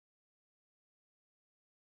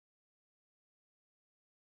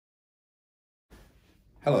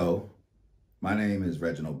Hello, my name is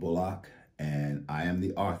Reginald Bullock, and I am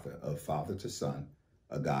the author of Father to Son,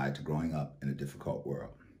 A Guide to Growing Up in a Difficult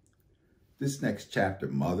World. This next chapter,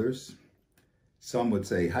 Mothers, some would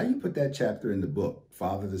say, how you put that chapter in the book,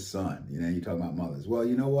 Father to Son? You're talking about mothers. Well,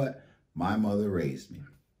 you know what? My mother raised me,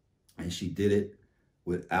 and she did it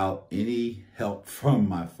without any help from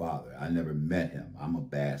my father. I never met him. I'm a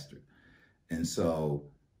bastard. And so,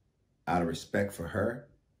 out of respect for her,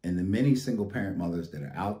 and the many single parent mothers that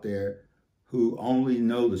are out there who only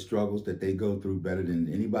know the struggles that they go through better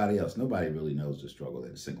than anybody else. Nobody really knows the struggle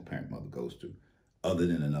that a single parent mother goes through other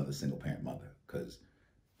than another single parent mother. Because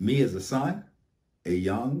me as a son, a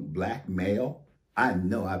young black male, I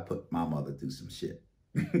know I put my mother through some shit.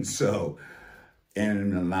 And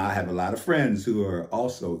I have a lot of friends who are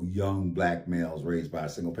also young black males raised by a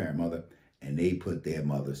single parent mother, and they put their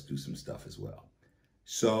mothers through some stuff as well.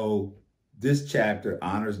 So this chapter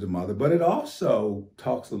honors the mother, but it also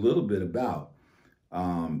talks a little bit about,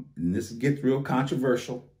 and this gets real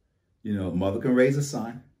controversial, a mother can raise a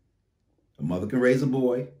son, a mother can raise a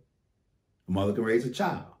boy, a mother can raise a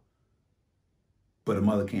child, but a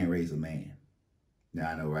mother can't raise a man. Now,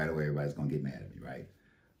 I know right away everybody's going to get mad at me, right?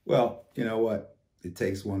 Well, you know what? It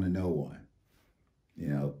takes one to know one.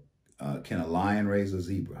 Can a lion raise a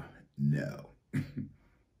zebra? No.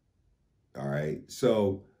 All right.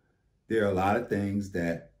 So there are a lot of things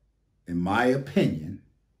that, in my opinion,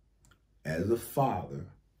 as a father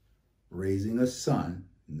raising a son,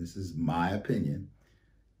 and this is my opinion,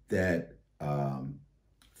 that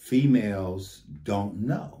females don't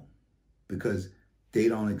know because they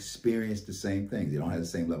don't experience the same things. They don't have the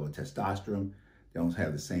same level of testosterone. They don't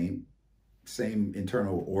have the same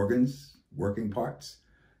internal organs, working parts.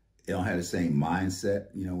 They don't have the same mindset,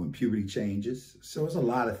 when puberty changes. So it's a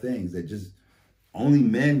lot of things that just only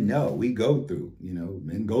men know. We go through,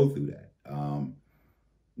 men go through that.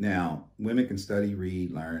 Now, women can study,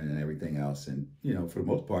 read, learn, and everything else. And, for the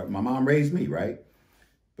most part, my mom raised me, right?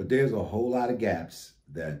 But there's a whole lot of gaps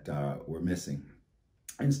that we're missing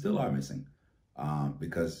and still are missing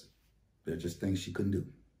because they're just things she couldn't do,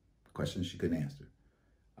 questions she couldn't answer.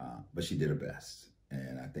 But she did her best,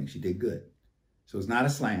 and I think she did good. So it's not a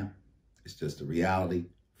slam. It's just a reality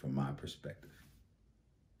from my perspective.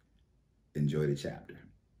 Enjoy the chapter.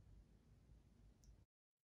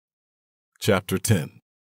 Chapter 10.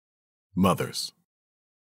 Mothers.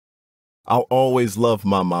 I'll always love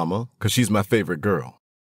my mama because she's my favorite girl.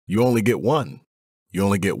 You only get one. You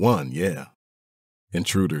only get one, yeah.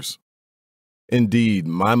 Intruders. Indeed,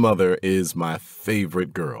 my mother is my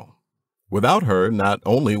favorite girl. Without her, not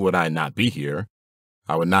only would I not be here,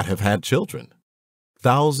 I would not have had children.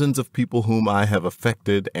 Thousands of people whom I have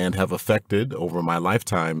affected and have affected over my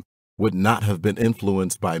lifetime would not have been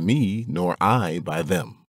influenced by me, nor I by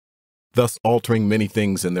them, thus altering many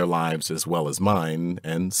things in their lives as well as mine,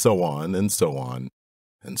 and so on, and so on,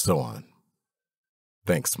 and so on.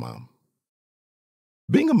 Thanks, Mom.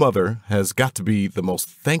 Being a mother has got to be the most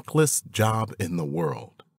thankless job in the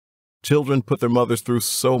world. Children put their mothers through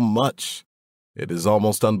so much. It is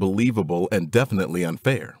almost unbelievable and definitely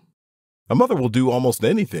unfair. A mother will do almost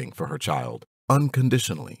anything for her child,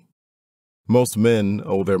 unconditionally. Most men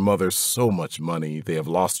owe their mothers so much money they have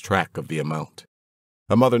lost track of the amount.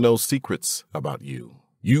 A mother knows secrets about you.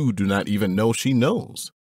 You do not even know she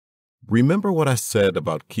knows. Remember what I said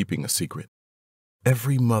about keeping a secret.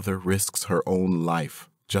 Every mother risks her own life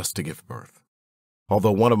just to give birth.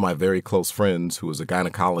 Although one of my very close friends, who is a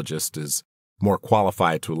gynecologist, is more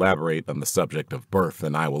qualified to elaborate on the subject of birth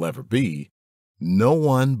than I will ever be, no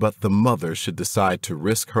one but the mother should decide to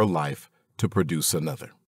risk her life to produce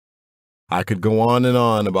another. I could go on and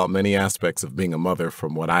on about many aspects of being a mother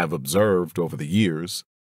from what I have observed over the years.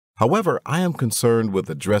 However, I am concerned with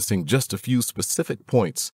addressing just a few specific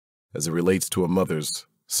points as it relates to a mother's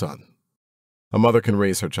son. A mother can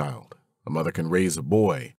raise her child. A mother can raise a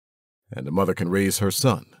boy. And a mother can raise her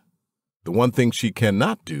son. The one thing she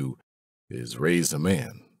cannot do is raise a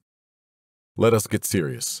man. Let us get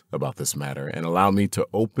serious about this matter and allow me to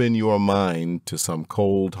open your mind to some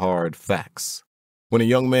cold, hard facts. When a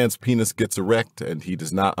young man's penis gets erect and he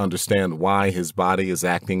does not understand why his body is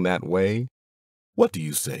acting that way, what do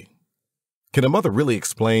you say? Can a mother really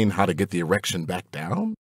explain how to get the erection back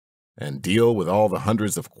down and deal with all the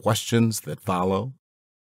hundreds of questions that follow?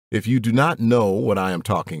 If you do not know what I am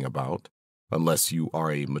talking about, unless you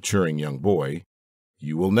are a maturing young boy,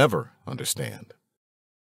 you will never understand.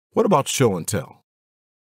 What about show and tell?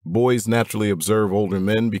 Boys naturally observe older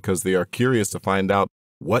men because they are curious to find out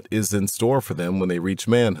what is in store for them when they reach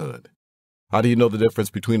manhood. How do you know the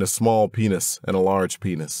difference between a small penis and a large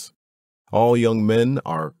penis? All young men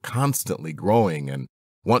are constantly growing, and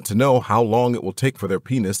want to know how long it will take for their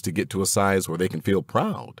penis to get to a size where they can feel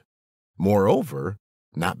proud. Moreover,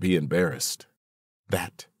 not be embarrassed.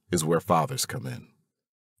 That is where fathers come in.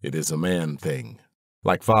 It is a man thing,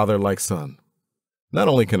 like father, like son. Not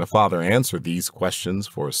only can a father answer these questions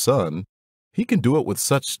for a son, he can do it with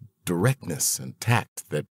such directness and tact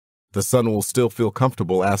that the son will still feel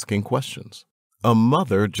comfortable asking questions. A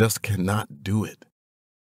mother just cannot do it.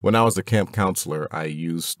 When I was a camp counselor, I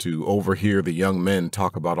used to overhear the young men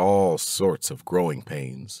talk about all sorts of growing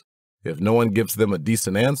pains. If no one gives them a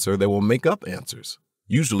decent answer, they will make up answers,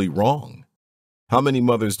 usually wrong. How many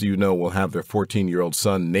mothers do you know will have their 14-year-old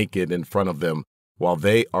son naked in front of them while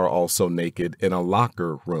they are also naked in a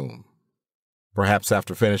locker room? Perhaps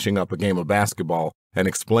after finishing up a game of basketball and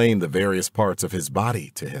explain the various parts of his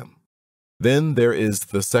body to him. Then there is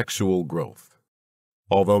the sexual growth.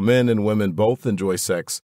 Although men and women both enjoy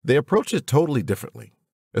sex, they approach it totally differently,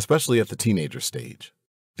 especially at the teenager stage.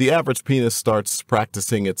 The average penis starts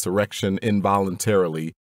practicing its erection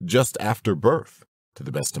involuntarily just after birth, to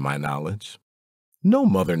the best of my knowledge. No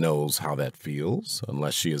mother knows how that feels,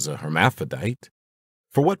 unless she is a hermaphrodite.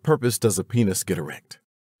 For what purpose does a penis get erect?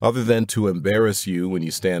 Other than to embarrass you when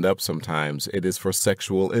you stand up sometimes, it is for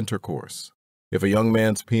sexual intercourse. If a young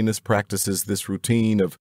man's penis practices this routine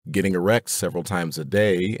of getting erect several times a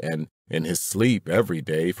day and in his sleep every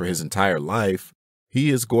day for his entire life, he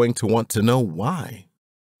is going to want to know why.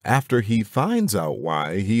 After he finds out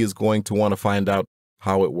why, he is going to want to find out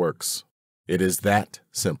how it works. It is that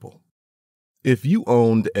simple. If you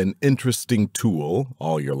owned an interesting tool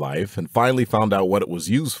all your life and finally found out what it was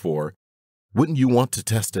used for, wouldn't you want to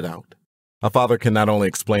test it out? A father can not only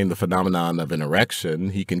explain the phenomenon of an erection,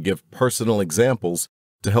 he can give personal examples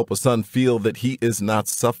to help a son feel that he is not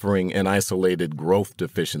suffering an isolated growth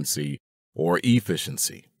deficiency or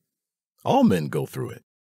efficiency. All men go through it.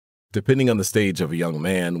 Depending on the stage of a young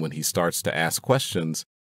man when he starts to ask questions,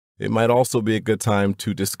 it might also be a good time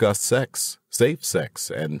to discuss sex, safe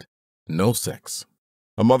sex, and no sex.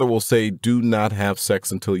 A mother will say, do not have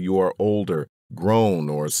sex until you are older, grown,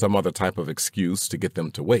 or some other type of excuse to get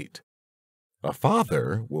them to wait. A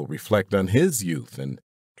father will reflect on his youth and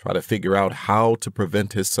try to figure out how to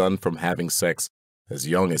prevent his son from having sex as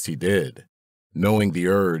young as he did, knowing the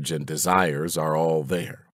urge and desires are all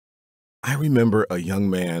there. I remember a young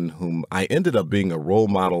man whom I ended up being a role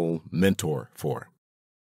model mentor for.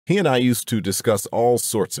 He and I used to discuss all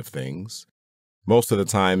sorts of things. Most of the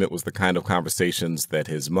time, it was the kind of conversations that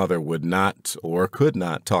his mother would not or could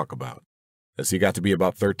not talk about. As he got to be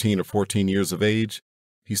about 13 or 14 years of age,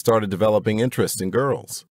 he started developing interest in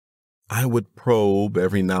girls. I would probe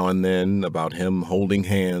every now and then about him holding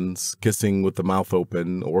hands, kissing with the mouth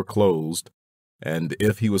open or closed, and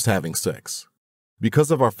if he was having sex.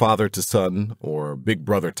 Because of our father-to-son or big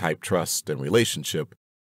brother type trust and relationship,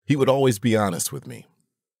 he would always be honest with me.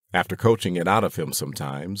 After coaching it out of him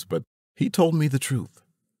sometimes, but he told me the truth.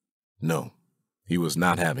 No, he was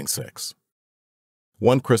not having sex.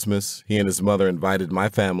 One Christmas, he and his mother invited my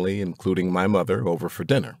family, including my mother, over for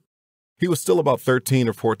dinner. He was still about 13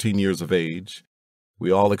 or 14 years of age.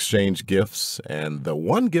 We all exchanged gifts, and the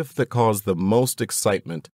one gift that caused the most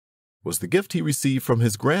excitement was the gift he received from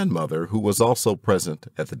his grandmother, who was also present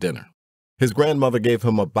at the dinner. His grandmother gave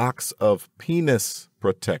him a box of penis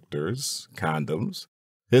protectors, condoms.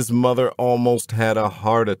 His mother almost had a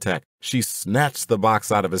heart attack. She snatched the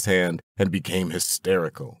box out of his hand and became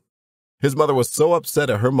hysterical. His mother was so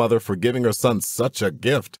upset at her mother for giving her son such a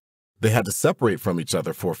gift, they had to separate from each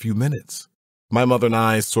other for a few minutes. My mother and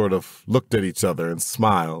I sort of looked at each other and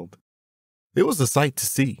smiled. It was a sight to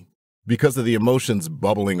see. Because of the emotions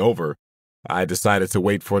bubbling over, I decided to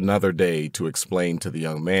wait for another day to explain to the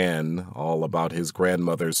young man all about his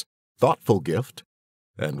grandmother's thoughtful gift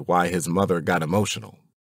and why his mother got emotional.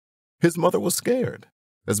 His mother was scared,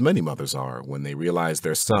 as many mothers are when they realize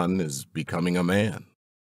their son is becoming a man.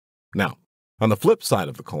 Now, on the flip side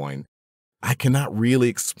of the coin, I cannot really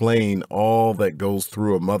explain all that goes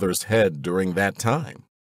through a mother's head during that time.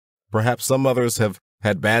 Perhaps some mothers have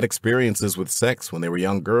had bad experiences with sex when they were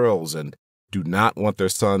young girls and do not want their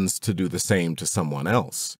sons to do the same to someone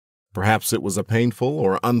else. Perhaps it was a painful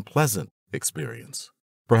or unpleasant experience.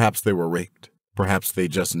 Perhaps they were raped. Perhaps they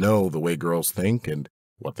just know the way girls think and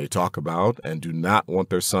what they talk about and do not want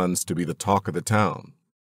their sons to be the talk of the town.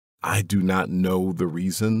 I do not know the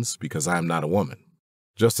reasons because I am not a woman.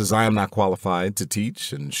 Just as I am not qualified to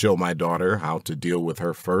teach and show my daughter how to deal with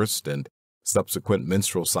her first and subsequent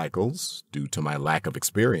menstrual cycles due to my lack of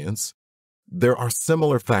experience, there are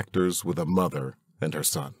similar factors with a mother and her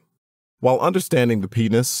son. While understanding the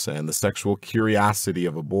penis and the sexual curiosity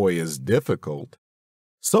of a boy is difficult,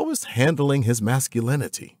 So is handling his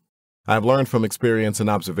masculinity. I've learned from experience and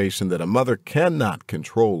observation that a mother cannot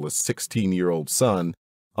control a 16-year-old son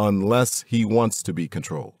unless he wants to be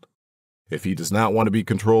controlled. If he does not want to be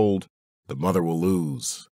controlled, the mother will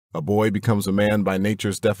lose. A boy becomes a man by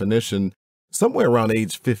nature's definition somewhere around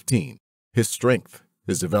age 15. His strength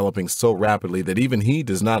is developing so rapidly that even he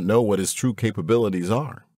does not know what his true capabilities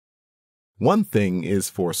are. One thing is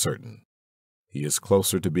for certain. He is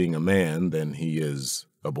closer to being a man than he is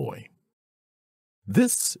a boy.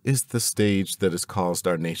 This is the stage that has caused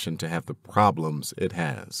our nation to have the problems it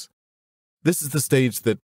has. This is the stage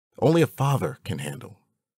that only a father can handle.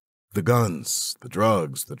 The guns, the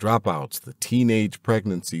drugs, the dropouts, the teenage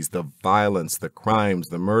pregnancies, the violence, the crimes,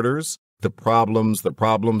 the murders, the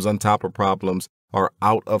problems on top of problems are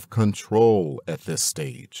out of control at this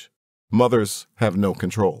stage. Mothers have no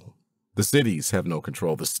control. The cities have no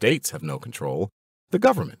control. The states have no control. The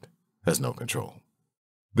government has no control.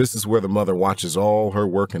 This is where the mother watches all her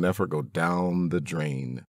work and effort go down the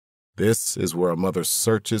drain. This is where a mother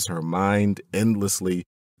searches her mind endlessly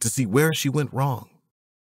to see where she went wrong.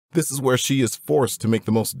 This is where she is forced to make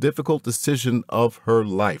the most difficult decision of her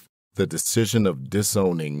life, the decision of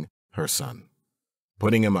disowning her son,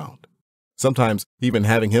 putting him out, sometimes even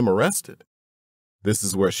having him arrested. This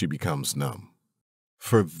is where she becomes numb.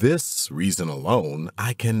 For this reason alone,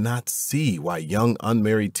 I cannot see why young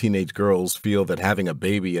unmarried teenage girls feel that having a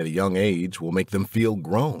baby at a young age will make them feel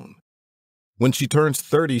grown. When she turns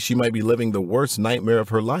 30, she might be living the worst nightmare of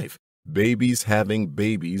her life. Babies having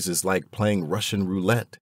babies is like playing Russian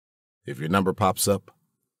roulette. If your number pops up,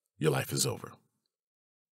 your life is over.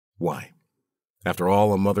 Why? After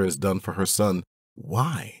all a mother has done for her son,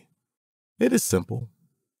 why? It is simple.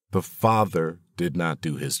 The father did not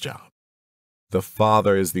do his job. The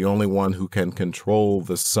father is the only one who can control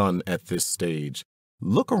the son at this stage.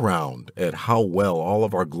 Look around at how well all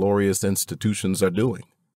of our glorious institutions are doing.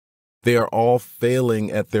 They are all failing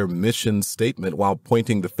at their mission statement while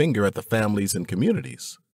pointing the finger at the families and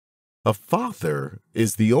communities. A father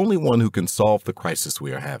is the only one who can solve the crisis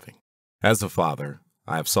we are having. As a father,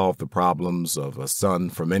 I have solved the problems of a son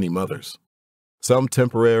for many mothers, some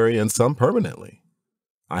temporary and some permanently.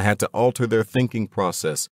 I had to alter their thinking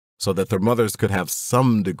process so that their mothers could have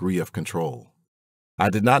some degree of control. I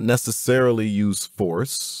did not necessarily use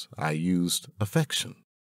force, I used affection.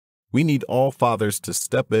 We need all fathers to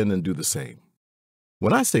step in and do the same.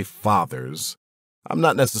 When I say fathers, I'm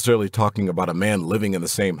not necessarily talking about a man living in the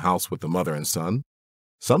same house with the mother and son.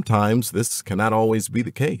 Sometimes this cannot always be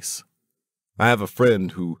the case. I have a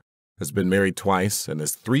friend who has been married twice and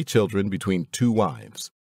has 3 children between 2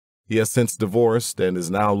 wives. He has since divorced and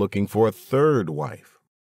is now looking for a 3rd wife.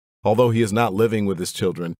 Although he is not living with his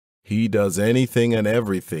children, he does anything and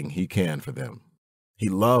everything he can for them. He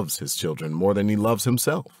loves his children more than he loves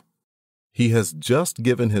himself. He has just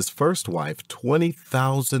given his first wife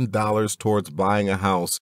 $20,000 towards buying a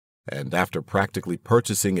house, and after practically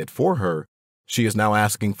purchasing it for her, she is now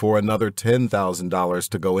asking for another $10,000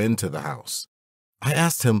 to go into the house. I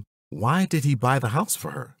asked him, why did he buy the house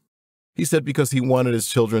for her? He said because he wanted his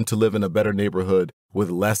children to live in a better neighborhood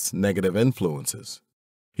with less negative influences.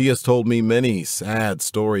 He has told me many sad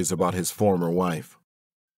stories about his former wife.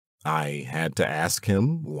 I had to ask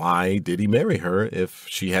him, why did he marry her if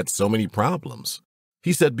she had so many problems?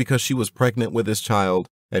 He said because she was pregnant with his child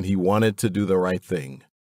and he wanted to do the right thing.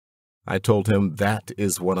 I told him that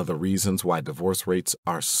is one of the reasons why divorce rates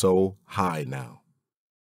are so high now.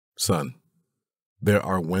 Son, there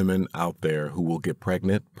are women out there who will get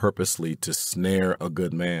pregnant purposely to snare a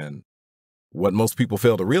good man. What most people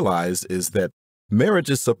fail to realize is that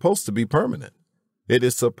marriage is supposed to be permanent. It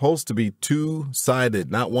is supposed to be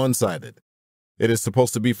 2-sided, not 1-sided. It is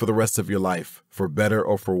supposed to be for the rest of your life, for better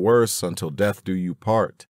or for worse, until death do you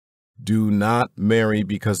part. Do not marry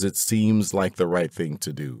because it seems like the right thing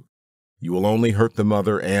to do. You will only hurt the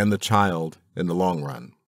mother and the child in the long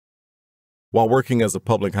run. While working as a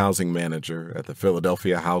public housing manager at the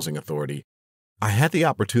Philadelphia Housing Authority, I had the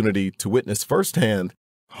opportunity to witness firsthand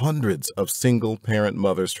hundreds of single-parent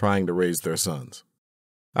mothers trying to raise their sons.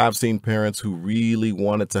 I've seen parents who really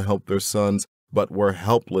wanted to help their sons but were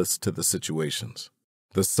helpless to the situations.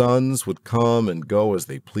 The sons would come and go as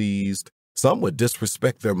they pleased. Some would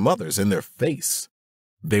disrespect their mothers in their face.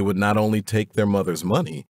 They would not only take their mother's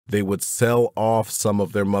money, they would sell off some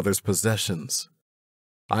of their mother's possessions.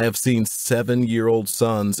 I have seen 7-year-old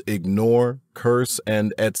sons ignore, curse,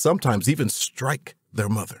 and at sometimes even strike their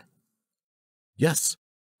mother. Yes,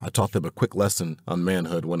 I taught them a quick lesson on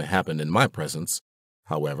manhood when it happened in my presence.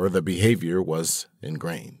 However, the behavior was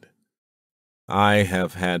ingrained. I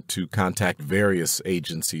have had to contact various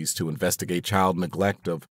agencies to investigate child neglect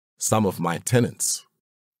of some of my tenants.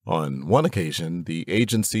 On one occasion, the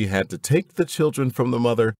agency had to take the children from the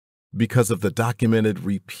mother because of the documented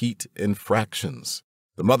repeat infractions.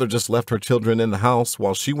 The mother just left her children in the house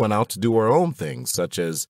while she went out to do her own things, such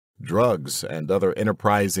as drugs and other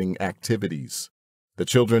enterprising activities. The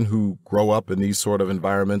children who grow up in these sort of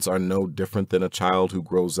environments are no different than a child who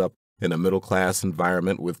grows up in a middle-class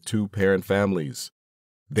environment with two-parent families.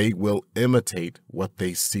 They will imitate what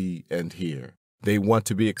they see and hear. They want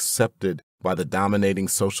to be accepted by the dominating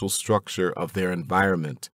social structure of their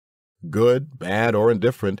environment. Good, bad, or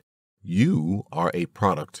indifferent, you are a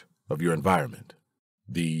product of your environment.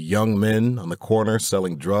 The young men on the corner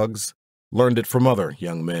selling drugs learned it from other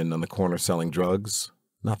young men on the corner selling drugs,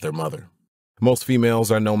 not their mother. Most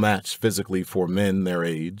females are no match physically for men their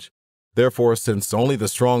age. Therefore, since only the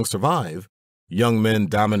strong survive, young men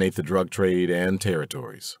dominate the drug trade and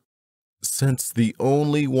territories. Since the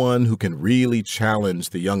only one who can really challenge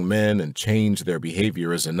the young men and change their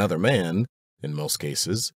behavior is another man, in most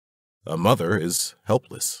cases, a mother is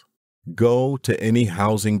helpless. Go to any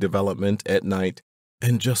housing development at night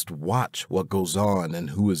and just watch what goes on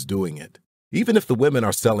and who is doing it. Even if the women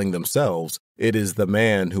are selling themselves, it is the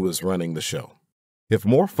man who is running the show. If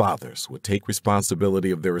more fathers would take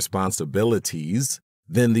responsibility of their responsibilities,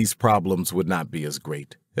 then these problems would not be as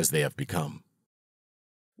great as they have become.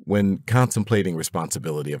 When contemplating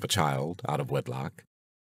responsibility of a child out of wedlock,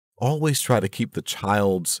 always try to keep the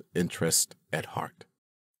child's interest at heart.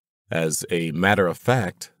 As a matter of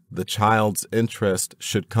fact, the child's interest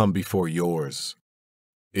should come before yours.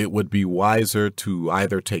 It would be wiser to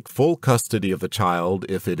either take full custody of the child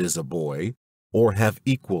if it is a boy, or have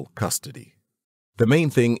equal custody. The main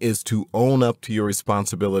thing is to own up to your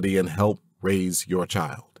responsibility and help raise your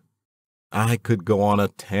child. I could go on a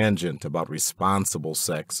tangent about responsible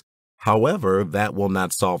sex. However, that will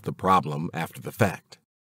not solve the problem after the fact.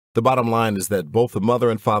 The bottom line is that both the mother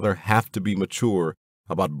and father have to be mature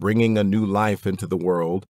about bringing a new life into the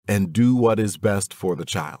world and do what is best for the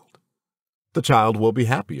child. The child will be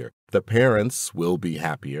happier, the parents will be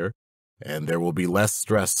happier, and there will be less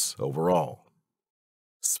stress overall.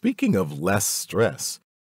 Speaking of less stress,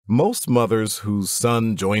 most mothers whose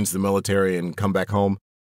son joins the military and come back home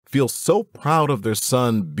feel so proud of their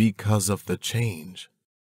son because of the change.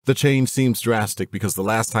 The change seems drastic because the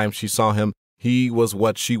last time she saw him, he was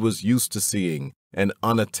what she was used to seeing, an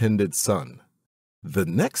unattended son. The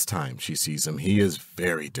next time she sees him, he is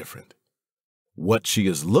very different. What she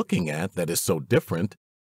is looking at that is so different,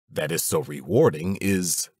 that is so rewarding,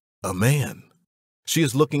 is a man. She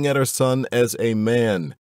is looking at her son as a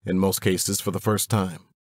man, in most cases for the first time.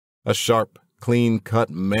 A sharp, clean-cut,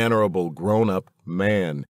 mannerable, grown-up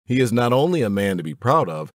man. He is not only a man to be proud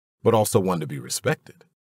of, but also one to be respected.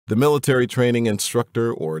 The military training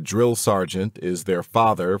instructor or drill sergeant is their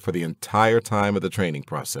father for the entire time of the training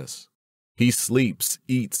process. He sleeps,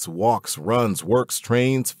 eats, walks, runs, works,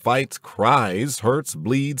 trains, fights, cries, hurts,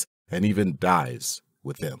 bleeds, and even dies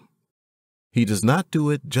with them. He does not do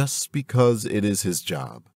it just because it is his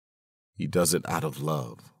job. He does it out of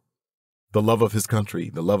love. The love of his country,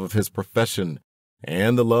 the love of his profession,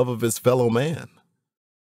 and the love of his fellow man.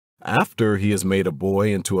 After he has made a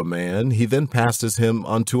boy into a man, he then passes him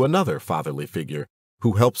onto another fatherly figure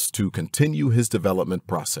who helps to continue his development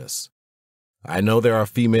process. I know there are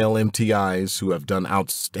female MTIs who have done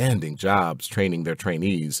outstanding jobs training their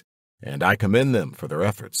trainees, and I commend them for their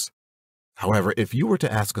efforts. However, if you were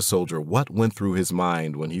to ask a soldier what went through his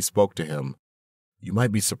mind when he spoke to him, you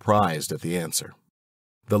might be surprised at the answer.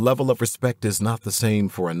 The level of respect is not the same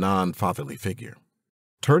for a non-fatherly figure.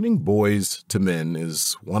 Turning boys to men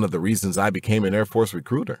is one of the reasons I became an Air Force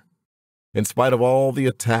recruiter. In spite of all the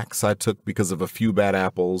attacks I took because of a few bad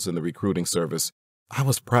apples in the recruiting service, I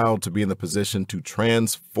was proud to be in the position to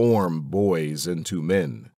transform boys into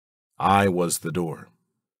men. I was the door.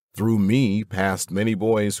 Through me passed many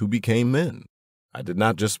boys who became men. I did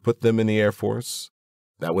not just put them in the Air Force.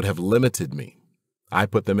 That would have limited me. I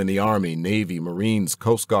put them in the Army, Navy, Marines,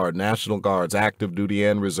 Coast Guard, National Guards, active duty,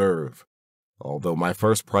 and reserve. Although my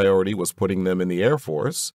first priority was putting them in the Air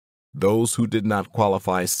Force, those who did not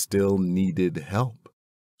qualify still needed help.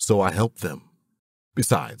 So I helped them.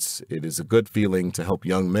 Besides, it is a good feeling to help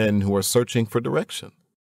young men who are searching for direction.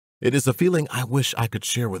 It is a feeling I wish I could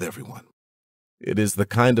share with everyone. It is the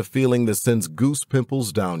kind of feeling that sends goose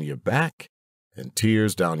pimples down your back and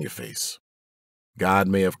tears down your face. God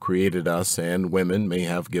may have created us and women may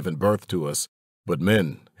have given birth to us, but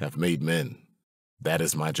men have made men. That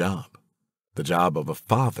is my job. The job of a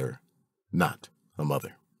father, not a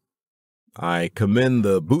mother. I commend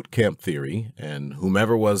the boot camp theory and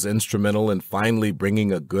whomever was instrumental in finally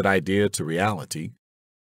bringing a good idea to reality.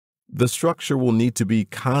 The structure will need to be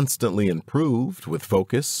constantly improved with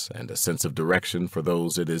focus and a sense of direction for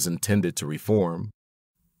those it is intended to reform.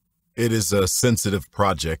 It is a sensitive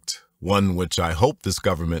project, one which I hope this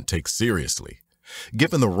government takes seriously.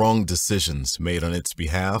 Given the wrong decisions made on its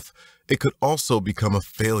behalf, it could also become a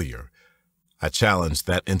failure. I challenge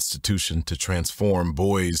that institution to transform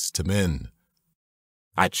boys to men.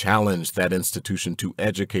 I challenge that institution to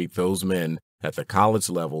educate those men at the college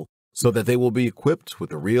level so that they will be equipped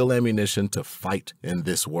with the real ammunition to fight in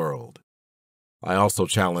this world. I also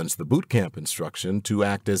challenge the boot camp instruction to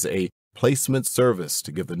act as a placement service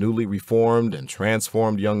to give the newly reformed and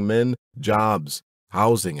transformed young men jobs,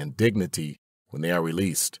 housing, and dignity when they are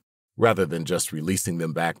released, rather than just releasing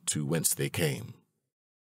them back to whence they came.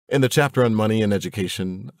 In the chapter on money and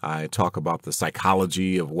education, I talk about the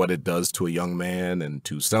psychology of what it does to a young man and,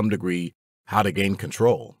 to some degree, how to gain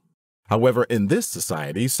control. However, in this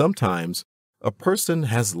society, sometimes a person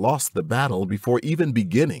has lost the battle before even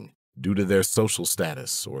beginning due to their social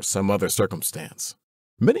status or some other circumstance.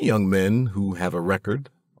 Many young men who have a record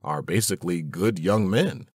are basically good young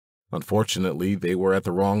men. Unfortunately, they were at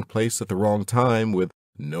the wrong place at the wrong time with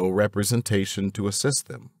no representation to assist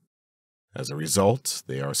them. As a result,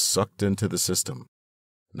 they are sucked into the system.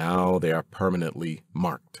 Now they are permanently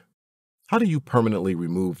marked. How do you permanently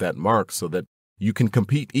remove that mark so that you can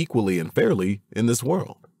compete equally and fairly in this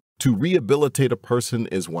world? To rehabilitate a person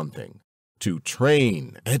is one thing. To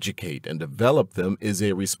train, educate, and develop them is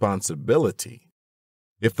a responsibility.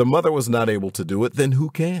 If the mother was not able to do it, then who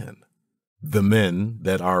can? The men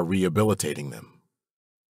that are rehabilitating them.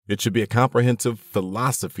 It should be a comprehensive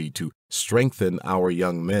philosophy to strengthen our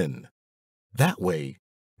young men. That way,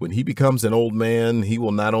 when he becomes an old man, he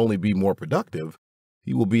will not only be more productive,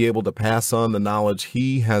 he will be able to pass on the knowledge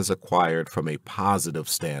he has acquired from a positive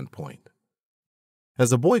standpoint.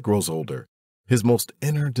 As a boy grows older, his most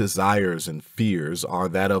inner desires and fears are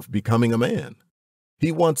that of becoming a man.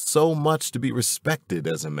 He wants so much to be respected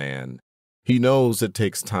as a man. He knows it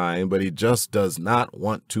takes time, but he just does not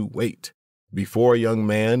want to wait. Before a young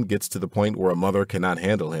man gets to the point where a mother cannot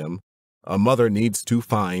handle him, a mother needs to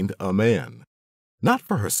find a man. Not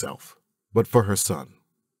for herself, but for her son.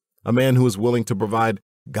 A man who is willing to provide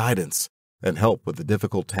guidance and help with the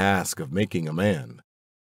difficult task of making a man.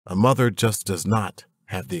 A mother just does not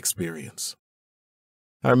have the experience.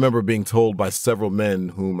 I remember being told by several men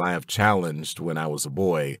whom I have challenged when I was a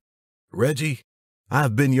boy, "Reggie, I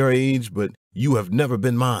have been your age, but you have never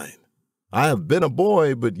been mine. I have been a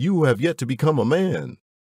boy, but you have yet to become a man."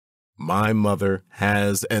 My mother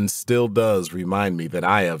has and still does remind me that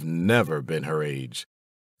I have never been her age.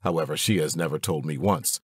 However, she has never told me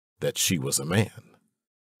once that she was a man.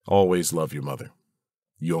 Always love your mother.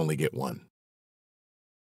 You only get one.